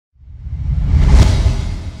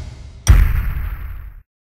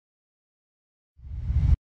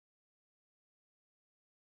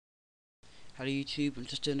Hello YouTube, I'm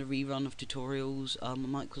just doing a rerun of tutorials.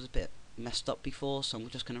 My mic was a bit messed up before, so I'm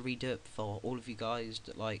just going to redo it for all of you guys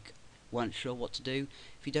that weren't sure what to do.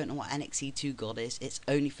 If you don't know what NXE2GOD is, it's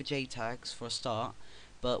only for JTags for a start,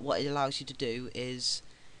 but what it allows you to do is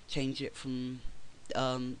change it from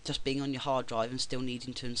just being on your hard drive and still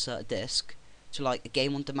needing to insert a disc to like a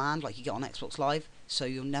game on demand like you get on Xbox Live, so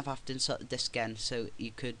you'll never have to insert the disc again. So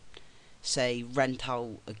you could say rent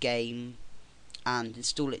out a game and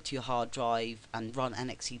install it to your hard drive and run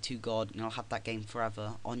NXE2GOD, and you'll have that game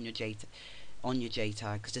forever on your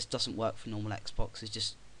JTag, because this doesn't work for normal Xbox.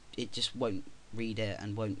 It just won't read it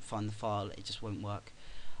and won't find the file. It just won't work.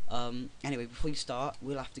 Anyway, before you start,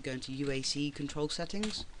 we'll have to go into UAC control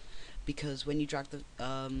settings, because when you drag the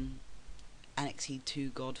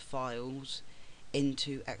NXE2GOD files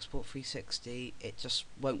into Export 360, it just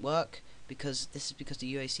won't work, because this is because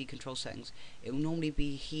the UAC control settings, it will normally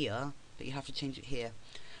be here, but you have to change it here.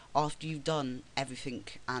 After you've done everything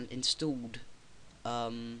and installed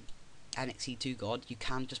NXE2GOD, you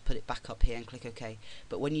can just put it back up here and click OK.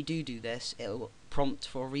 But when you do this, it will prompt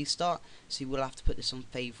for a restart, so you will have to put this on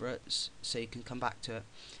favourites so you can come back to it.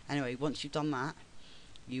 Anyway, once you've done that,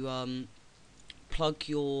 you plug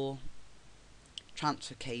your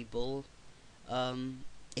transfer cable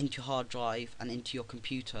into your hard drive and into your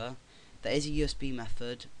computer. There is a USB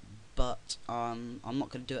method, but I'm not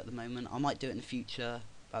going to do it at the moment. I might do it in the future,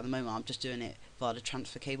 but at the moment I'm just doing it via the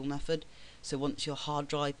transfer cable method. So once your hard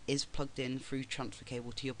drive is plugged in through transfer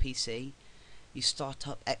cable to your PC, you start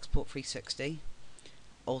up Export 360.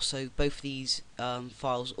 Also, both of these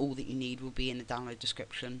files, all that you need will be in the download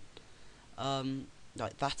description.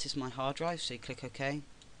 Like that is my hard drive, so you click OK,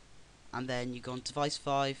 and then you go on device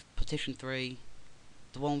 5, partition 3,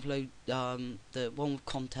 the one with the one with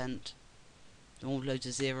content, the one with loads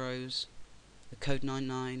of zeros, the code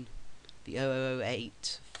 99, the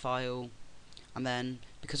 0008 file, and then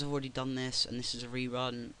because I've already done this and this is a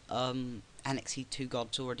rerun,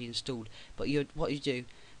 NXE2GOD's already installed. But what you do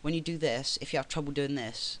when you do this, if you have trouble doing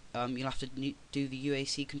this, you'll have to do the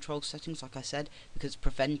UAC control settings, like I said, because it's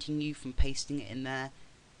preventing you from pasting it in there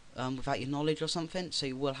without your knowledge or something. So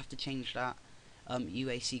you will have to change that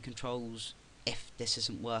UAC controls if this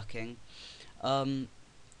isn't working.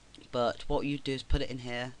 But what you'd do is put it in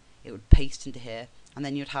here, it would paste into here, and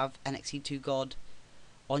then you'd have NXE2GOD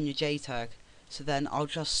on your JTag. So then I'll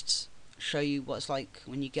just show you what it's like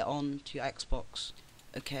when you get on to your Xbox.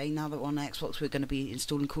 Okay, now that we're on Xbox, we're going to be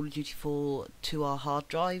installing Call of Duty 4 to our hard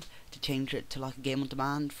drive to change it to like a game on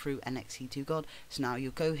demand through NXE2GOD. So now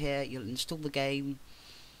you'll go here, you'll install the game.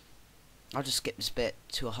 I'll just skip this bit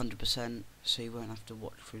to 100% so you won't have to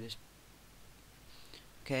watch through this.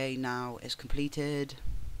 Okay, now it's completed.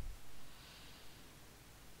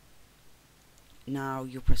 Now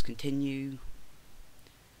you'll press continue,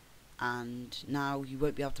 and now you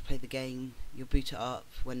won't be able to play the game. You'll boot it up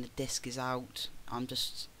when the disc is out.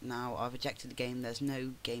 I've ejected the game, there's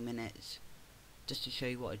no game in it, just to show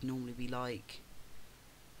you what it'd normally be like.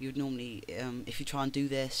 You would normally, if you try and do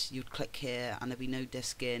this, you'd click here and there'll be no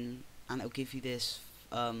disc in, and it'll give you this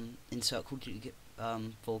insert Call of Duty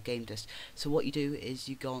for game disc. So what you do is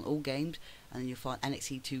you go on all games and then you'll find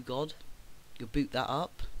NXE2GOD, you'll boot that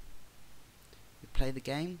up, you play the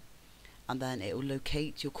game, and then it will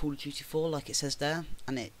locate your Call of Duty 4 like it says there,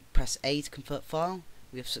 and it press A to convert file.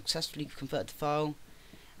 We have successfully converted the file,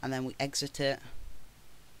 and then we exit it,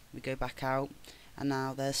 we go back out, and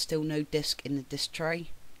now there's still no disk in the disk tray,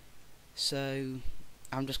 so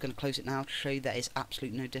I'm just going to close it now to show you there is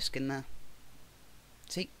absolutely no disk in there.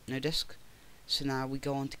 See, no disk. So now we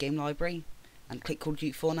go on to game library and click Call of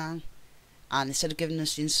Duty 4 now, and instead of giving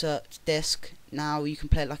us the insert disk, now you can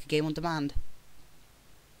play it like a game on demand,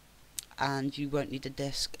 and you won't need a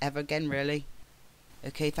disc ever again, really.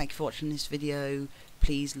 Okay, thank you for watching this video.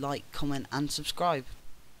 Please like, comment and subscribe.